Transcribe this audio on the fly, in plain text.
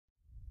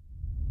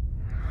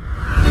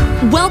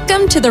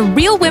Welcome to the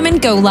Real Women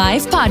Go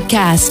Live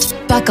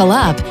podcast. Buckle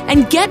up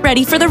and get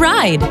ready for the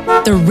ride.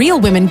 The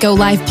Real Women Go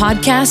Live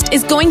podcast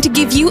is going to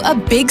give you a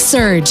big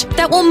surge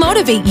that will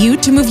motivate you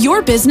to move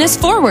your business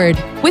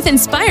forward with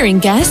inspiring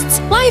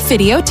guests, live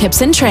video tips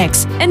and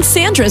tricks, and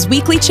Sandra's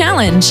weekly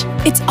challenge.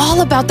 It's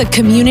all about the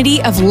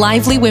community of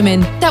lively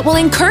women that will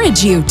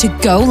encourage you to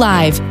go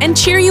live and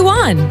cheer you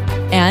on.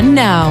 And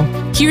now,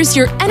 here's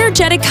your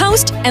energetic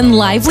host and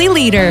lively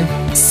leader,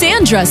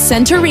 Sandra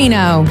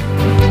Centorino.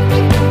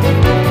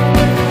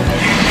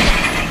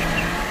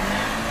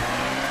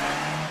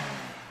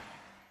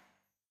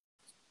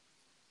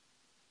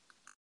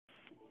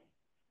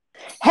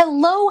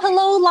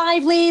 Hello,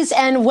 livelies,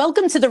 and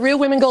welcome to the Real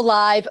Women Go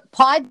Live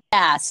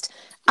podcast.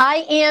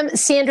 I am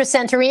Sandra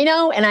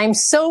Centorino, and I'm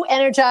so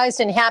energized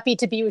and happy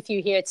to be with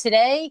you here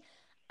today.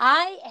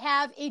 I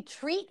have a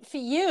treat for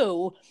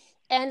you,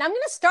 and I'm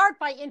going to start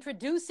by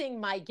introducing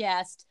my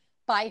guest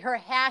by her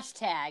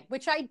hashtag,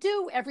 which I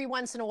do every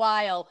once in a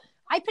while.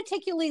 I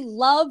particularly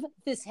love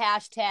this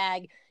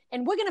hashtag,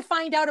 and we're going to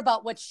find out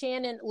about what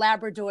Shannon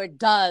Labrador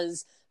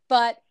does.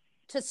 But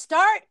to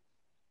start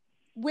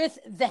with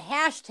the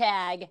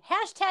hashtag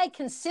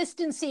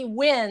consistency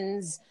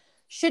wins,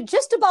 should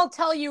just about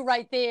tell you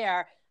right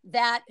there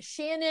that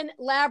Shannon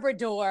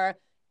Labrador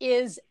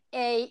is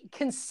a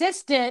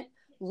consistent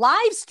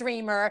live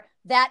streamer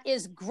that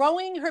is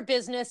growing her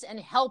business and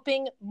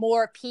helping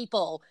more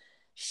people.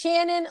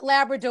 Shannon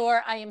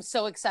Labrador, I am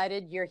so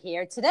excited you're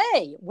here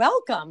today.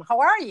 Welcome.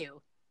 How are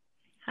you?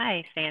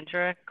 Hi,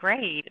 Sandra.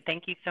 Great.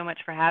 Thank you so much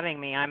for having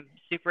me. I'm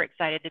super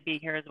excited to be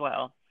here as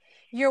well.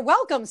 You're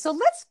welcome. So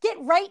let's get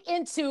right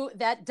into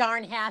that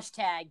darn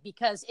hashtag,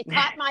 because it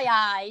caught my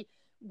eye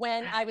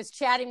when I was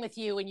chatting with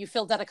you and you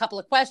filled out a couple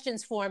of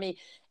questions for me.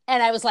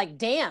 And I was like,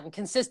 damn,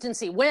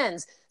 consistency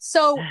wins.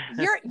 So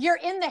you're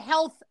in the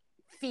health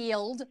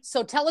field.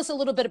 So tell us a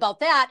little bit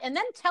about that. And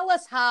then tell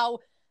us how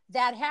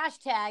that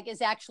hashtag is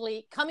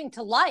actually coming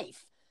to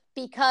life,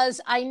 because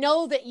I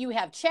know that you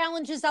have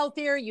challenges out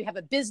there. You have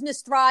a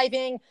business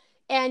thriving,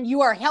 and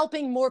you are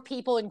helping more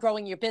people and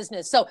growing your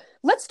business. So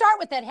let's start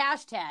with that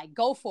hashtag.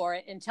 Go for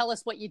it and tell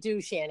us what you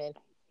do, Shannon.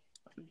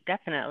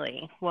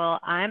 Definitely. Well,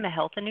 I'm a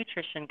health and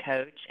nutrition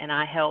coach, and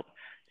I help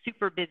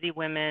super busy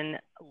women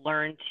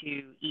learn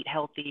to eat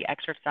healthy,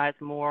 exercise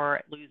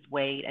more, lose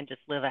weight, and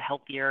just live a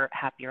healthier,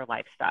 happier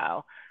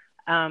lifestyle.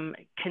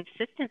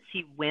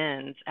 Consistency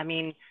wins. I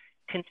mean,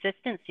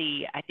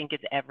 consistency, I think, is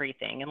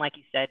everything. And like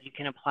you said, you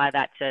can apply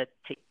that to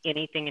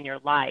anything in your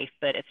life,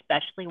 but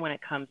especially when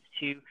it comes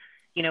to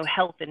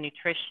health and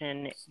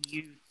nutrition,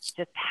 you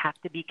just have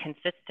to be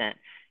consistent.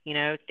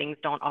 Things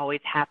don't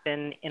always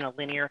happen in a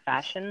linear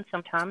fashion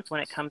sometimes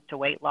when it comes to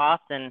weight loss,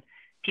 and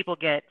people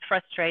get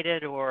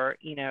frustrated or,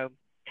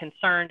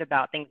 concerned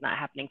about things not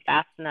happening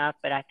fast enough.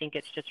 But I think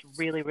it's just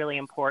really, really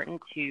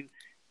important to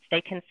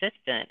stay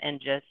consistent and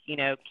just,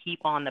 keep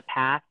on the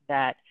path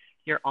that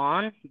you're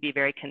on, be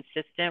very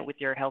consistent with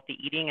your healthy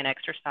eating and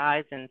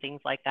exercise and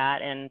things like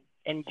that. And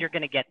you're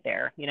going to get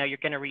there. You're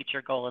going to reach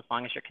your goal as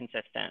long as you're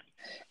consistent.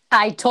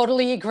 I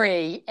totally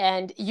agree.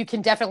 And you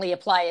can definitely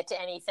apply it to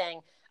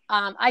anything.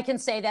 I can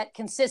say that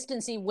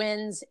consistency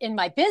wins in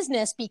my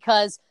business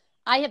because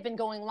I have been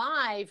going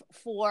live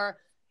for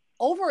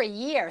over a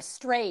year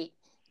straight,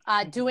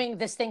 doing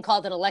this thing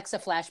called an Alexa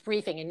Flash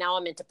Briefing. And now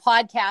I'm into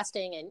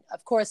podcasting. And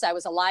of course, I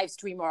was a live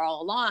streamer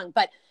all along.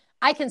 But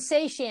I can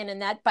say, Shannon,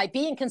 that by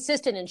being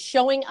consistent and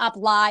showing up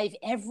live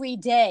every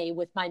day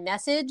with my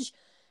message,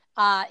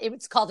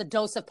 it's called A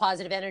Dose of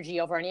Positive Energy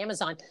over on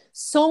Amazon.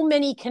 So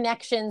many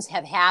connections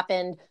have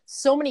happened.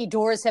 So many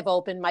doors have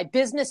opened. My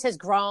business has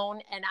grown,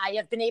 and I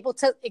have been able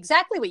to,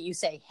 exactly what you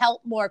say,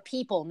 help more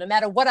people, no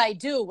matter what I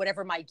do,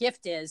 whatever my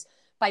gift is.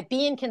 By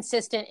being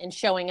consistent and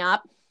showing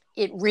up,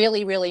 it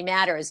really, really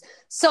matters.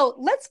 So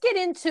let's get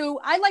into,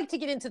 I like to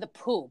get into the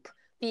poop,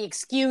 the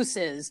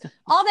excuses,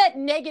 all that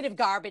negative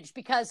garbage,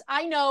 because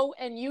I know,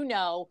 and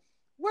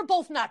we're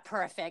both not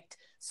perfect.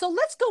 So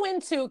let's go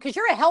into, because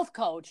you're a health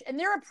coach, and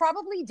there are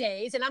probably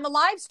days, and I'm a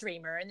live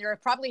streamer, and there are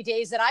probably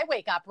days that I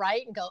wake up,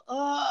 right, and go,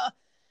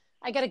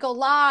 I got to go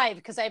live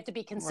because I have to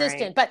be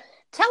consistent. Right. But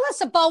tell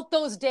us about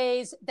those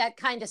days that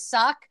kind of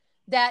suck,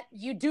 that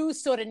you do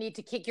sort of need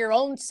to kick your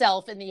own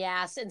self in the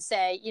ass and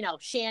say,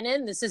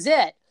 Shannon, this is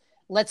it.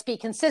 Let's be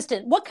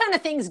consistent. What kind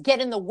of things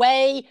get in the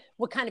way?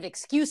 What kind of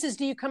excuses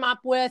do you come up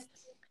with?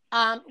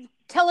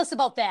 Tell us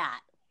about that.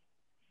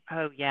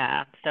 Oh,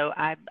 yeah. So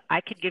I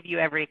could give you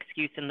every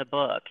excuse in the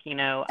book.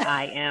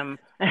 I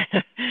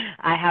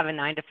have a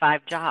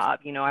 9-to-5 job.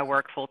 I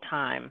work full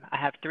time. I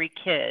have 3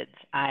 kids.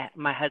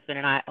 My husband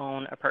and I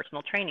own a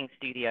personal training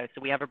studio.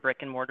 So we have a brick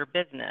and mortar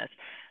business.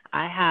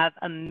 I have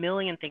a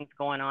million things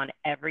going on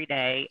every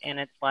day. And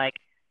it's like,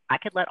 I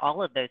could let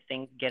all of those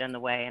things get in the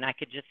way, and I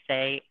could just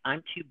say,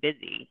 I'm too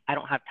busy. I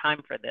don't have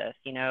time for this.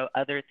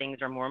 Other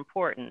things are more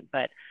important.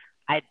 But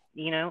I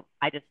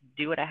just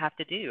do what I have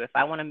to do. If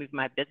I want to move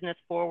my business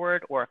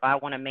forward, or if I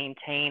want to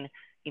maintain,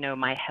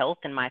 my health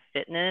and my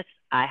fitness,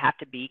 I have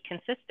to be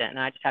consistent, and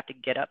I just have to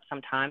get up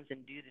sometimes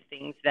and do the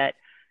things that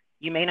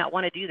you may not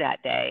want to do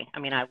that day. I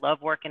mean, I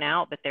love working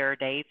out, but there are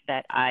days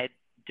that I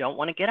don't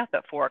want to get up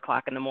at 4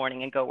 o'clock in the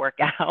morning and go work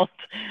out.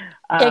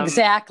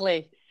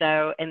 Exactly.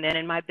 So, and then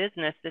in my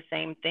business, the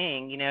same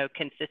thing,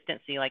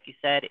 consistency, like you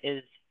said,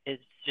 is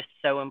just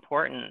so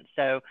important.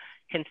 So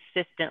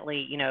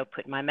consistently,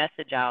 putting my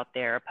message out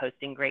there,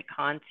 posting great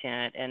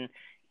content. And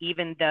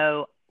even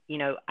though,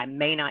 I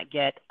may not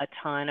get a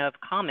ton of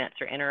comments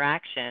or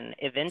interaction,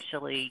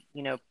 eventually,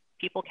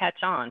 people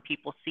catch on,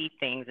 people see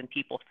things, and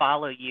people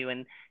follow you,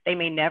 and they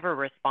may never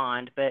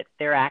respond, but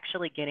they're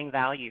actually getting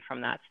value from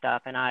that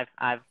stuff. And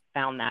I've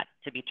found that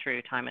to be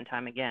true time and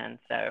time again.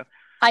 So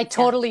I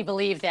totally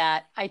believe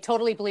that. I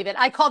totally believe it.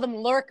 I call them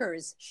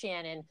lurkers,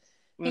 Shannon,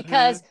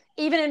 because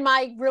even in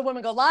my Real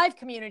Women Go Live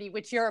community,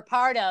 which you're a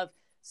part of,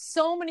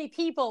 so many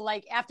people,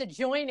 like, after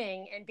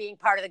joining and being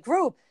part of the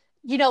group,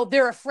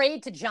 they're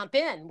afraid to jump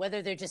in,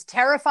 whether they're just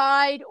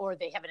terrified or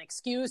they have an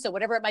excuse or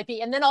whatever it might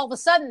be. And then all of a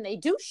sudden they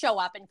do show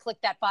up and click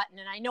that button.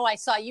 And I know I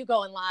saw you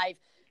going live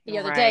the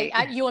other day.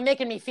 You were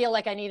making me feel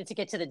like I needed to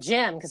get to the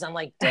gym, because I'm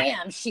like,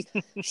 damn,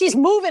 she's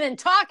moving and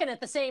talking at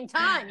the same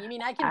time. You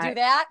mean I can do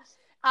that?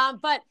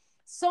 But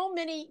so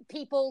many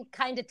people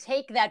kind of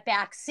take that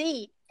back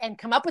seat and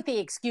come up with the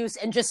excuse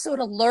and just sort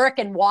of lurk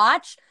and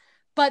watch.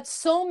 But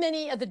so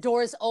many of the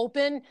doors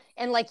open.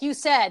 And like you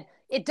said,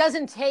 it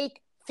doesn't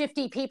take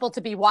 50 people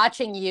to be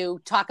watching you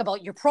talk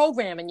about your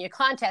program and your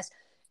contest.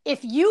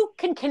 If you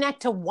can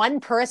connect to one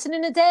person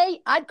in a day,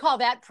 I'd call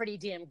that pretty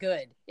damn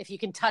good. If you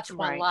can touch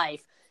one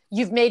life,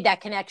 you've made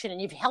that connection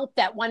and you've helped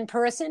that one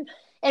person.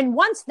 And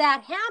once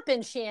that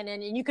happens,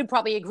 Shannon, and you could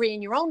probably agree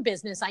in your own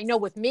business, I know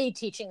with me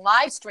teaching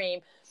live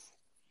stream,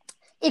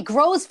 it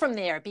grows from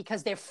there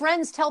because their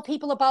friends tell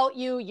people about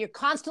you. You're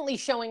constantly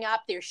showing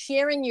up. They're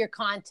sharing your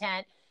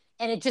content,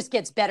 and it just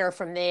gets better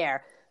from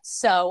there.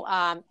 So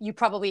you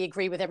probably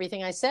agree with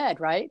everything I said,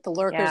 right? The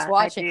lurkers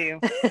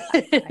watching.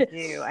 I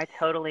do. I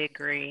totally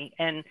agree.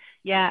 And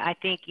I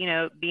think,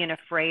 being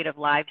afraid of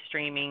live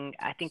streaming,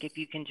 I think if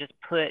you can just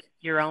put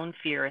your own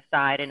fear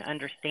aside and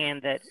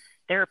understand that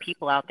there are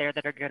people out there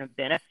that are going to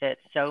benefit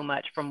so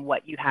much from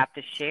what you have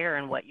to share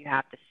and what you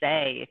have to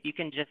say, if you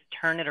can just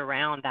turn it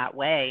around that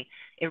way,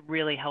 it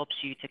really helps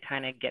you to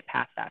kind of get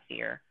past that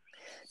fear.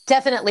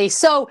 Definitely.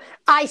 So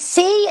I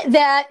see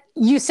that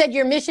you said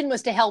your mission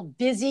was to help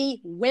busy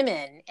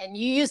women, and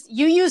you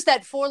use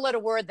that 4-letter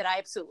word that I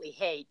absolutely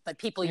hate, but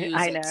people use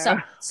I it. know.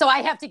 So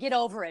I have to get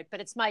over it,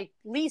 but it's my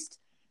least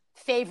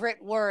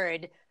favorite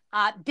word,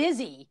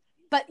 busy.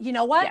 But you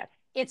know what? Yes.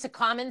 It's a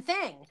common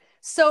thing.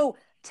 So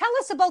tell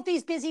us about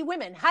these busy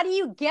women. How do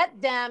you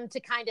get them to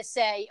kind of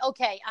say,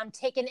 okay, I'm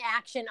taking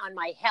action on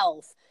my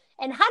health?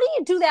 And how do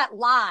you do that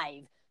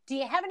live? Do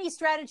you have any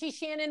strategy,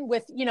 Shannon,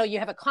 with, you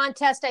have a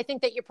contest, I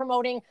think, that you're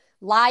promoting,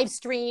 live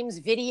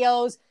streams,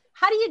 videos.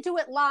 How do you do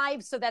it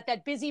live so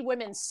that busy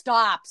woman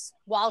stops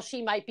while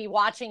she might be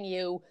watching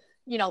you,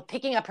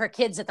 picking up her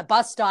kids at the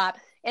bus stop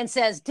and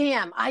says,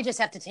 damn, I just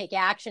have to take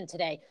action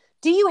today?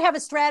 Do you have a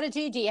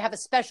strategy? Do you have a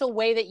special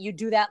way that you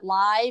do that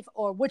live?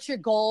 Or what's your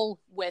goal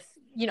with,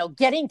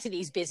 getting to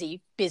these busy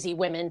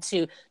women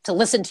to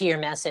listen to your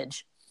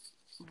message?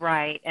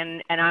 Right.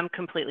 And I'm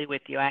completely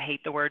with you. I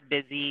hate the word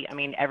busy. I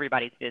mean,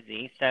 everybody's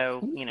busy.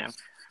 So,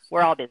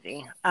 we're all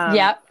busy.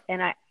 Yep.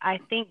 And I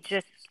think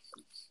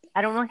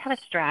I don't really have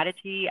a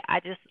strategy.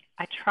 I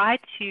try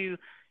to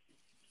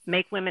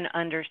make women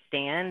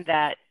understand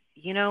that,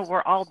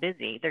 we're all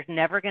busy. There's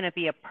never going to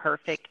be a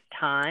perfect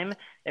time.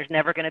 There's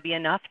never going to be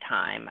enough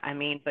time. I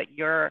mean, but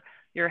your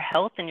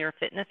health and your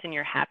fitness and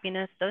your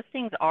happiness, those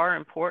things are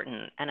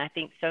important. And I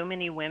think so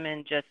many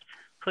women just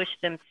push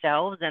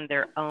themselves and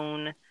their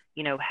own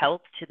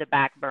health to the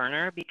back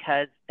burner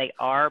because they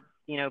are,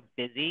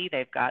 busy.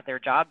 They've got their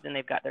jobs and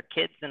they've got their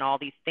kids, and all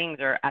these things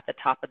are at the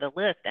top of the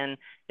list and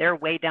they're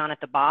way down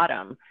at the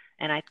bottom.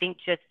 And I think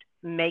just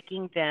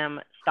making them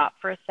stop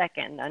for a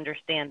second and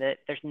understand that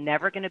there's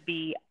never going to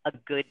be a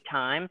good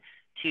time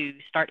to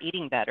start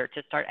eating better,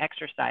 to start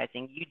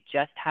exercising. You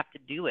just have to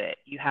do it.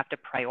 You have to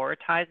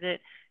prioritize it.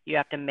 You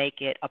have to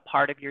make it a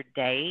part of your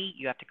day.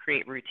 You have to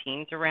create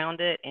routines around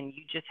it. And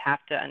you just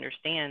have to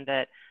understand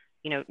that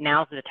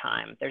now's the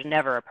time. There's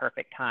never a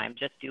perfect time.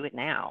 Just do it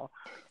now.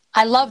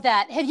 I love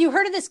that. Have you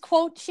heard of this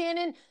quote,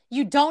 Shannon?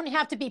 You don't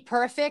have to be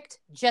perfect,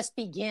 just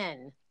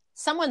begin.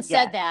 Someone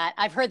said that.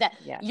 I've heard that.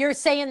 Yes. You're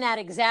saying that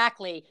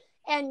exactly.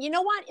 And you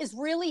know what is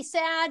really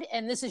sad?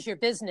 And this is your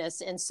business,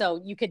 and so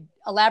you could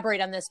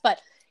elaborate on this, but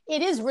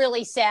it is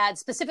really sad,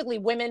 specifically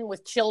women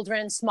with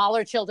children,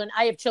 smaller children.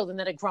 I have children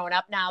that have grown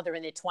up now. They're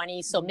in their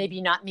 20s, so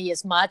maybe not me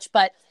as much,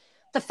 but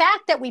the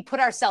fact that we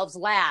put ourselves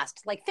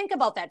last, like, think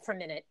about that for a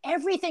minute.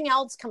 Everything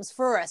else comes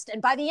first.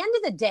 And by the end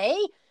of the day,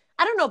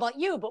 I don't know about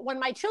you, but when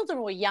my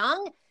children were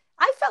young,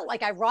 I felt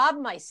like I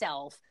robbed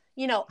myself.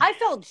 I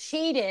felt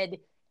cheated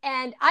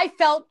and I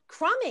felt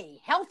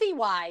crummy, healthy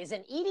wise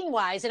and eating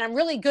wise. And I'm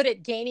really good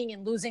at gaining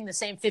and losing the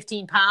same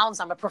 15 pounds.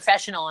 I'm a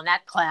professional in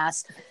that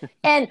class.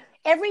 And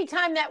every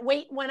time that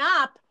weight went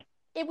up,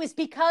 it was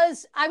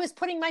because I was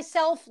putting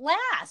myself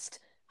last.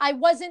 I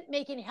wasn't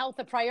making health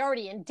a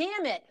priority. And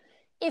damn it,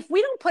 if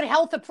we don't put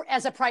health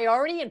as a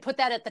priority and put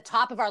that at the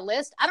top of our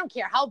list, I don't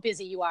care how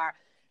busy you are,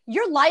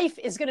 your life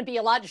is going to be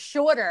a lot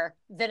shorter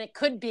than it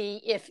could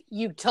be if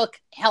you took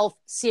health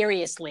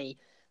seriously.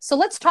 So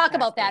let's talk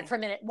about that for a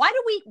minute. Why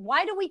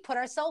do we put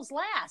ourselves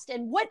last?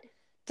 And what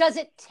does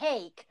it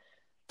take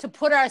to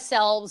put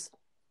ourselves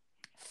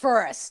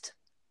first?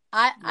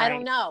 I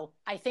don't know.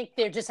 I think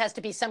there just has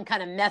to be some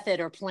kind of method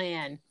or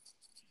plan.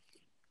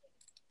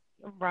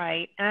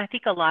 Right. And I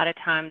think a lot of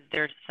times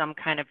there's some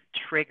kind of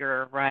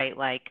trigger, right?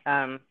 Like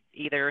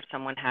either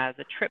someone has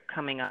a trip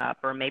coming up,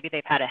 or maybe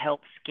they've had a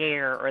health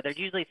scare, or there's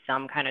usually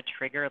some kind of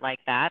trigger like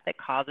that that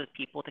causes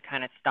people to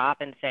kind of stop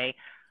and say,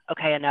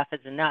 okay, enough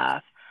is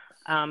enough.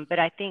 But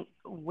I think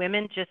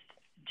women just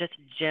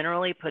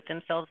generally put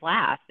themselves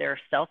last. They're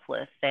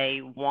selfless. They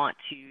want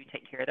to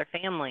take care of their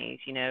families.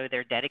 You know,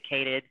 they're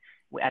dedicated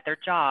at their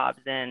jobs,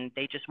 and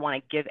they just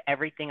want to give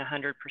everything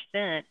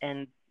 100%.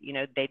 And, you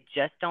know, they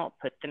just don't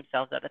put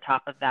themselves at the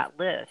top of that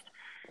list.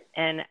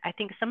 And I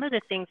think some of the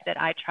things that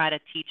I try to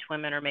teach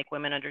women or make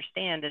women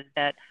understand is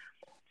that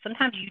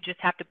sometimes you just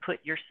have to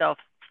put yourself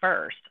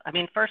first. I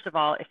mean, first of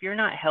all, if you're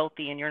not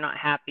healthy and you're not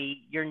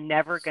happy, you're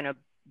never going to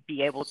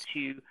be able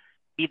to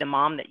be the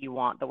mom that you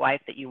want, the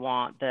wife that you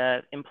want,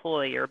 the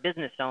employee or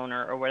business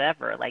owner or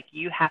whatever. Like,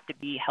 you have to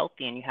be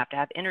healthy, and you have to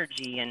have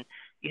energy, and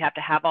you have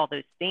to have all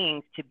those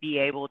things to be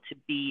able to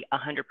be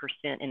 100%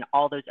 in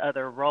all those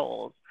other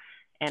roles.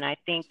 And I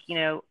think, you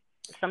know,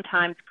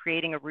 sometimes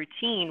creating a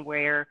routine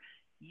where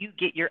you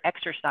get your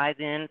exercise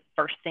in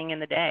first thing in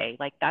the day,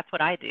 like that's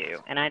what I do.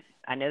 And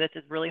I know this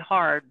is really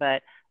hard,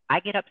 but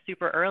I get up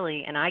super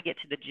early and I get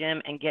to the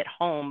gym and get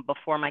home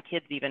before my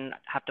kids even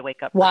have to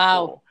wake up for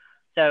school.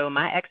 So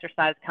my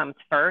exercise comes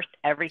first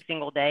every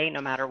single day, no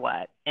matter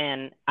what.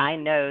 And I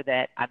know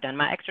that I've done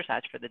my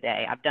exercise for the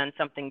day. I've done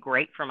something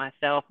great for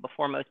myself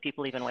before most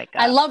people even wake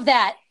up. I love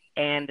that.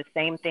 And the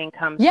same thing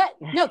comes. Yeah,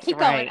 no, keep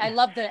right. going. I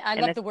love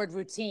the word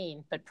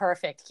routine, but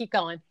perfect. Keep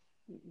going.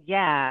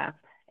 Yeah.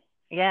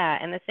 Yeah.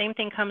 And the same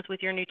thing comes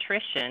with your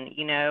nutrition.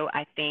 You know,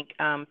 I think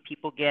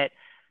people get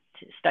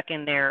stuck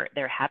in their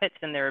habits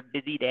and their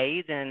busy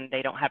days, and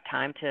they don't have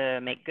time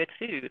to make good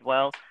food.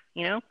 Well,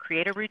 you know,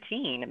 create a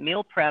routine.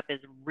 Meal prep is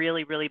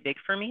really, really big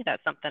for me.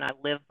 That's something I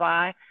live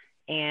by.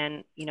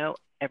 And, you know,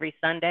 every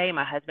Sunday,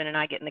 my husband and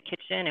I get in the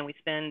kitchen and we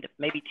spend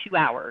maybe 2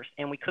 hours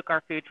and we cook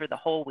our food for the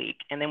whole week.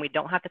 And then we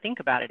don't have to think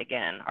about it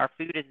again. Our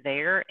food is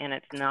there, and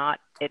it's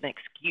not an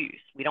excuse.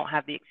 We don't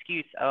have the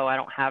excuse, oh, I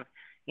don't have,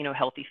 you know,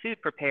 healthy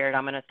food prepared.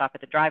 I'm going to stop at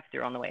the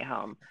drive-thru on the way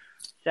home.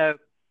 So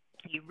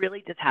you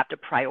really just have to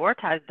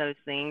prioritize those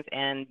things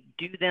and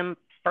do them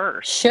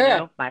first. Sure. You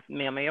know,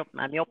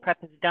 my meal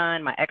prep is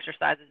done. My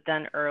exercise is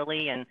done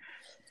early, and,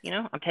 you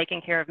know, I'm taking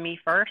care of me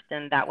first,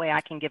 and that way I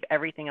can give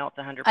everything else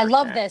 100%. I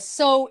love this.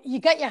 So you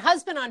got your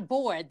husband on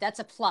board. That's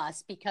a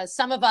plus, because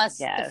some of us,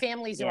 the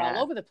families are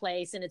all over the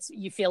place, and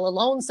you feel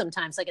alone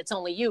sometimes, like it's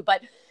only you.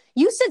 But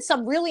you said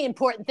some really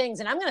important things,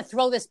 and I'm going to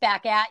throw this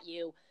back at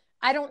you.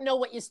 I don't know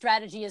what your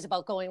strategy is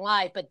about going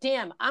live, but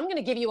damn, I'm going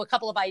to give you a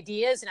couple of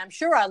ideas, and I'm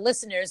sure our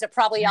listeners are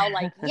probably all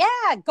like,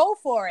 yeah, go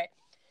for it.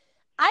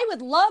 I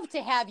would love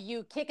to have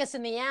you kick us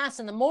in the ass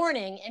in the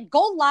morning and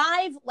go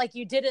live like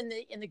you did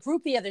in the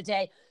group the other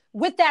day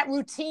with that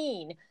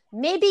routine.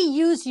 Maybe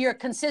use your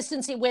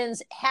consistency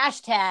wins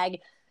hashtag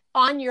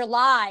on your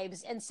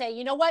lives and say,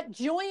 you know what,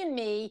 join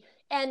me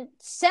and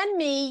send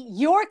me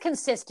your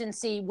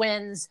consistency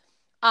wins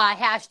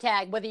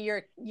hashtag, whether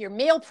you're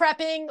meal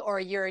prepping or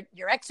you're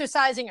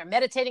exercising or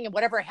meditating and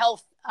whatever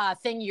health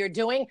thing you're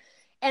doing.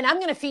 And I'm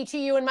going to feature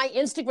you in my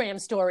Instagram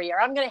story,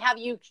 or I'm going to have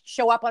you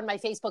show up on my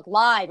Facebook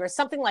Live or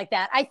something like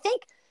that. I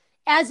think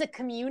as a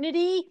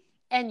community,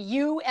 and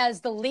you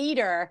as the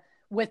leader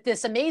with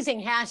this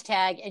amazing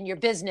hashtag in your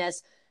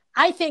business,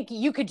 I think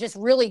you could just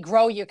really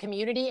grow your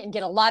community and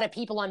get a lot of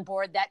people on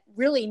board that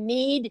really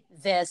need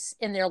this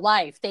in their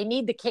life. They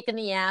need the kick in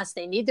the ass.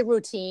 They need the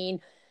routine.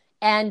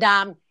 And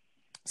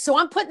so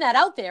I'm putting that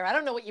out there. I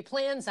don't know what your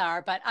plans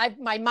are, but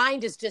my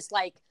mind is just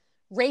like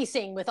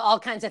racing with all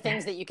kinds of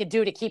things that you could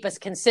do to keep us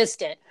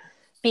consistent,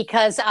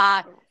 because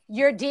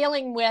you're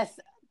dealing with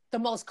the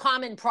most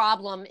common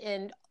problem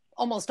in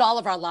almost all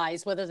of our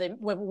lives,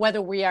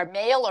 whether we are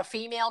male or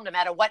female, no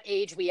matter what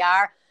age we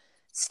are.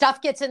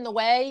 Stuff gets in the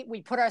way.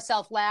 We put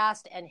ourselves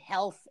last, and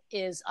health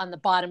is on the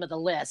bottom of the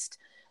list.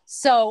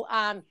 So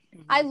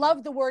I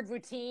love the word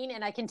routine.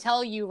 And I can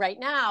tell you right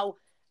now,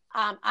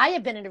 I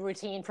have been in a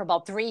routine for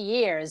about 3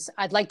 years.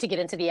 I'd like to get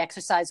into the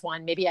exercise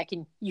one. Maybe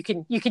you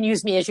can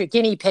use me as your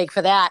guinea pig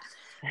for that.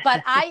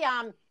 But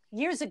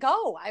years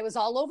ago, I was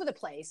all over the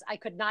place. I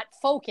could not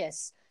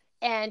focus.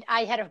 And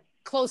I had a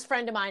close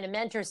friend of mine, a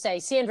mentor, say,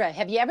 Sandra,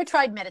 have you ever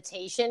tried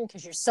meditation?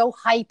 Because you're so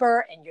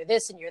hyper and you're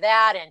this and you're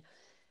that. And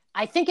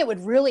I think it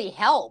would really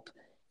help.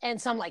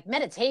 And so I'm like,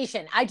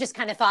 meditation. I just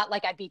kind of thought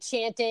like I'd be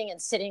chanting and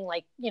sitting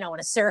like, in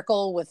a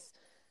circle with,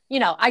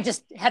 I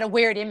just had a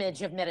weird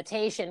image of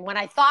meditation. When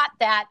I thought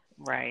that,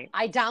 right,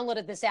 I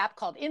downloaded this app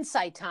called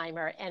Insight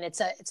Timer, and it's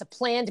a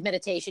planned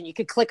meditation. You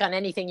could click on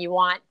anything you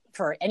want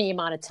for any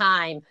amount of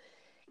time.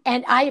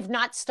 And I have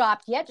not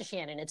stopped yet,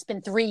 Shannon. It's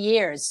been 3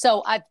 years.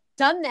 So I've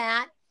done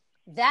that.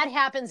 That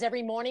happens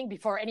every morning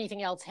before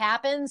anything else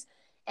happens.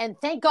 And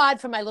thank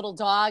God for my little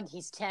dog.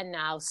 He's 10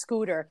 now,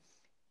 Scooter.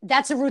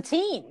 That's a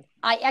routine.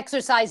 I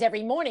exercise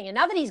every morning. And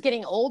now that he's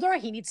getting older,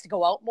 he needs to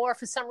go out more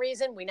for some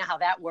reason. We know how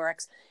that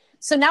works.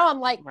 So now I'm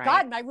like, Right.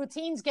 God, my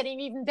routine's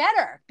getting even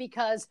better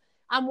because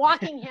I'm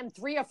walking him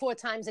 3 or 4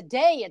 times a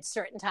day at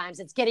certain times.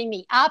 It's getting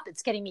me up.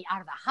 It's getting me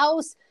out of the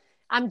house.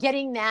 I'm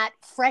getting that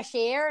fresh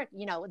air.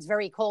 You know, it's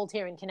very cold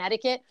here in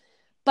Connecticut,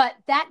 but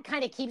that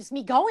kind of keeps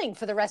me going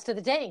for the rest of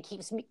the day and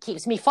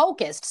keeps me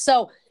focused.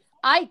 So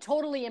I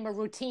totally am a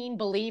routine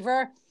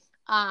believer.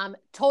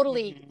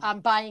 Totally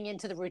buying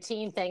into the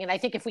routine thing. And I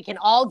think if we can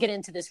all get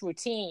into this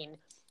routine,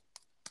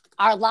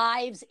 our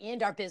lives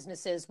and our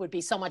businesses would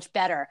be so much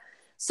better.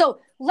 So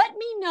let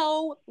me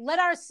know,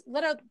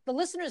 the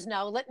listeners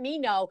know, let me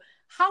know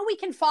how we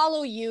can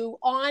follow you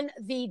on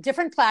the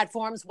different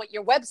platforms, what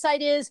your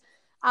website is,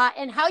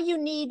 and how you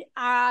need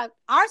our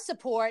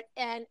support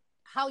and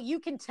how you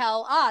can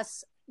tell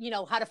us,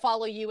 how to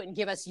follow you and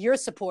give us your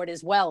support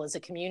as well as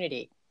a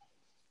community.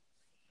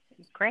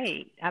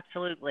 Great.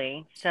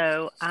 Absolutely.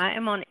 So I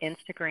am on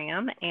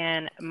Instagram,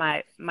 and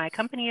my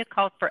company is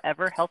called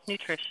Forever Health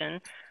Nutrition.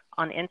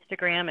 On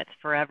Instagram, it's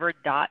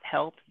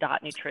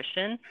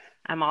forever.health.nutrition.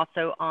 I'm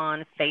also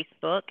on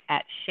Facebook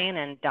at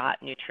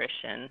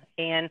shannon.nutrition.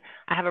 And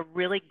I have a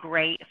really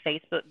great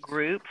Facebook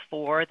group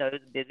for those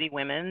busy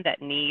women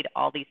that need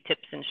all these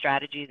tips and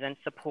strategies and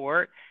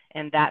support.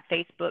 And that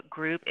Facebook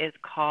group is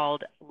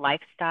called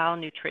Lifestyle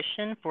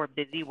Nutrition for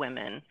Busy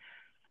Women.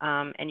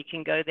 And you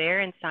can go there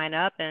and sign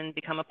up and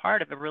become a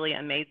part of a really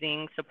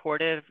amazing,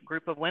 supportive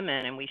group of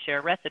women. And we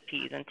share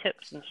recipes and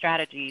tips and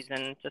strategies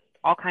and just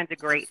all kinds of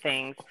great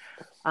things.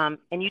 And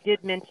you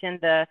did mention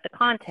the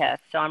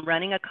contest. So I'm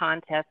running a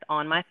contest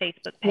on my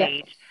Facebook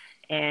page,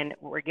 and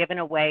we're giving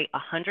away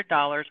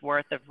 $100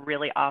 worth of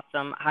really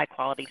awesome,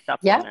 high-quality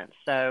supplements.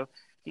 So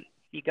if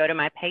you go to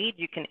my page,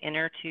 you can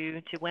enter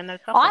to win those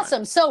supplements.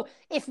 Awesome. So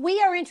if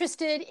we are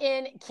interested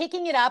in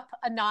kicking it up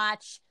a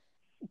notch,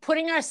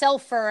 putting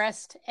ourselves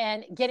first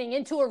and getting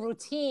into a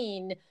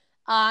routine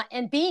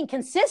and being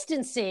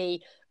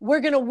consistency,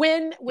 we're going to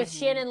win with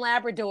Shannon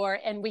Labrador,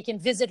 and we can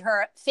visit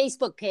her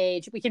Facebook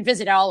page. We can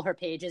visit all her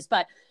pages,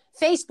 but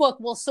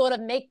Facebook will sort of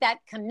make that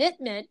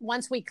commitment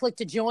once we click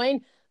to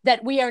join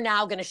that we are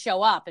now going to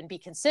show up and be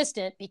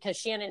consistent because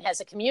Shannon has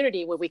a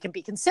community where we can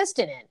be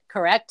consistent in,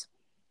 correct?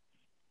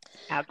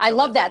 Absolutely. I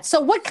love that. So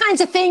what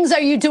kinds of things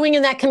are you doing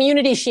in that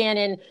community,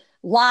 Shannon,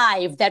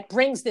 live that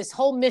brings this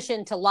whole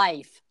mission to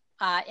life?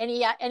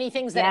 Any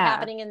things that are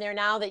happening in there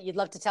now that you'd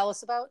love to tell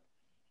us about?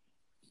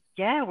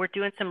 Yeah, we're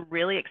doing some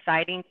really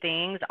exciting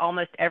things.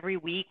 Almost every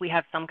week we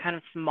have some kind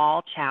of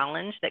small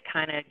challenge that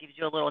kind of gives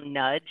you a little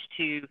nudge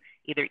to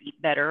either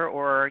eat better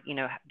or,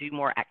 do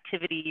more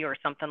activity or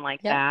something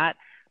like that.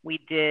 We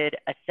did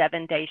a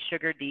 7-day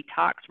sugar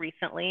detox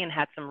recently and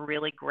had some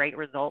really great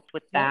results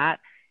with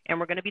that. And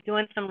we're going to be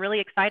doing some really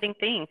exciting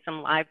things,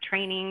 some live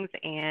trainings,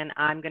 and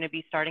I'm going to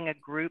be starting a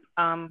group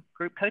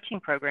coaching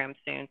program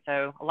soon.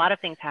 So a lot of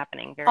things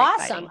happening. Very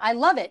awesome. Exciting. I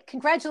love it.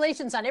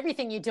 Congratulations on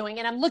everything you're doing.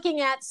 And I'm looking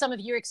at some of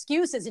your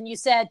excuses, and you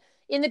said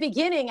in the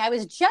beginning, I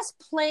was just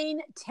plain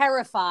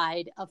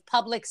terrified of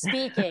public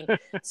speaking.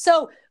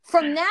 So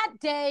from that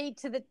day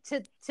to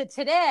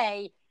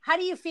today, how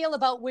do you feel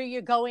about where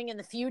you're going in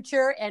the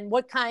future, and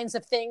what kinds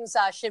of things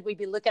should we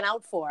be looking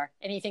out for?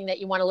 Anything that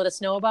you want to let us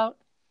know about?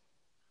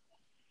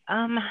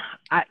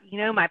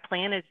 My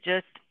plan is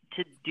just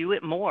to do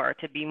it more,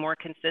 to be more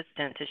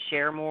consistent, to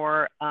share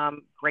more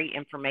great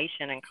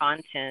information and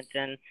content,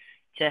 and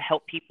to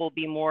help people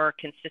be more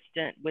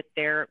consistent with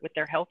their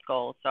health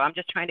goals. So I'm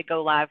just trying to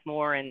go live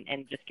more and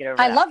just get over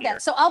that. I love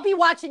that. So I'll be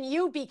watching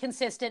you be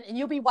consistent, and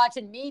you'll be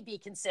watching me be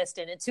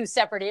consistent in 2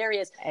 separate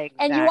areas. Exactly.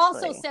 And you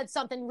also said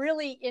something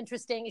really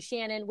interesting,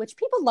 Shannon, which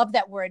people love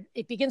that word.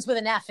 It begins with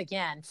an F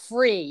again,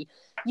 free.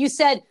 You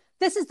said,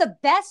 this is the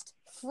best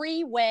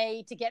free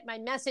way to get my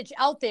message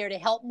out there to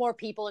help more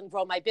people and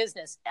grow my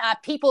business.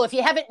 People, if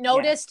you haven't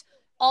noticed,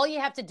 all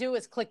you have to do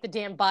is click the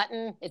damn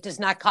button. It does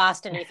not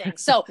cost anything.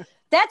 So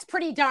that's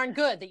pretty darn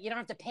good that you don't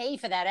have to pay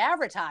for that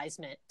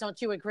advertisement.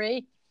 Don't you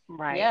agree?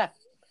 Right. Yeah.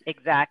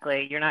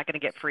 Exactly. You're not going to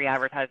get free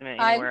advertisement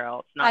anywhere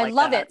else. I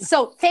love it.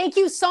 So thank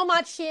you so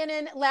much,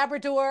 Shannon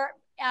Labrador.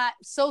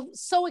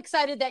 So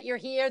excited that you're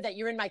here, that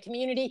you're in my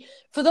community.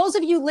 For those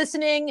of you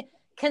listening,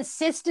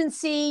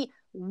 consistency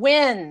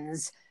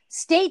wins.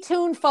 Stay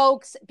tuned,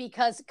 folks,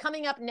 because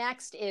coming up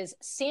next is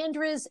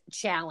Sandra's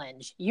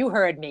Challenge. You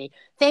heard me.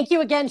 Thank you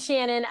again,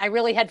 Shannon. I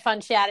really had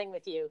fun chatting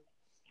with you.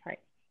 All right.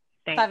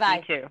 Thanks.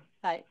 Bye-bye. You too.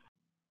 Bye.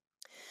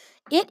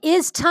 It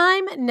is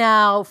time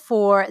now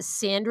for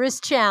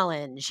Sandra's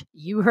Challenge.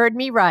 You heard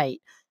me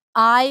right.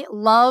 I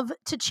love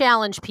to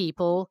challenge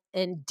people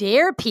and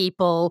dare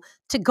people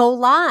to go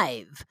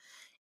live.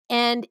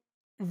 And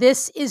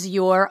this is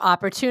your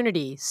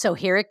opportunity. So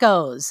here it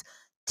goes.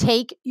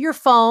 Take your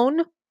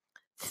phone,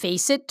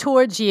 face it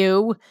towards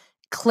you,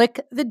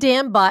 click the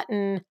damn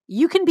button.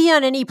 You can be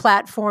on any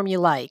platform you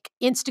like.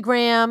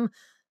 Instagram,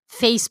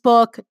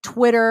 Facebook,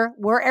 Twitter,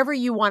 wherever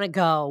you want to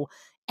go,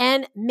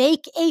 and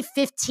make a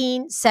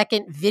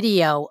 15-second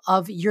video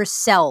of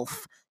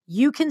yourself.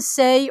 You can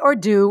say or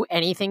do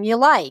anything you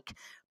like.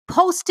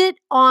 Post it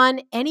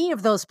on any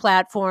of those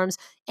platforms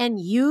and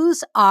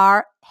use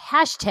our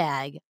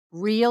hashtag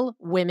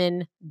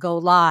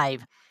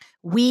 #RealWomenGoLive.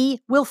 We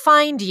will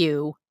find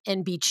you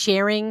and be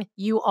cheering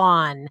you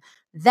on.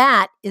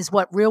 That is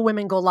what Real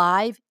Women Go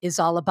Live is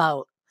all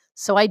about.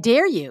 So I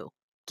dare you,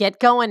 get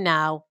going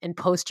now and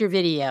post your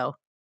video.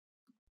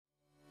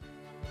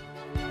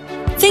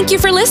 Thank you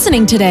for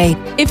listening today.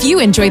 If you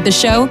enjoyed the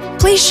show,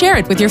 please share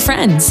it with your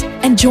friends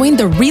and join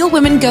the Real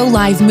Women Go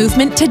Live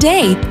movement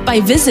today by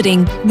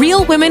visiting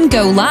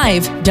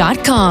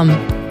realwomengolive.com.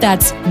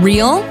 That's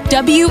real,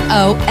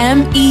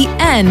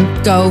 WOMEN,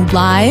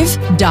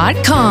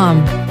 GoLive.com.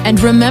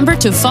 And remember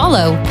to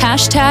follow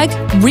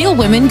hashtag Real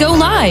Women Go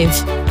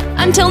Live.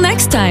 Until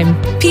next time,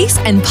 peace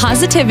and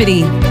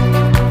positivity.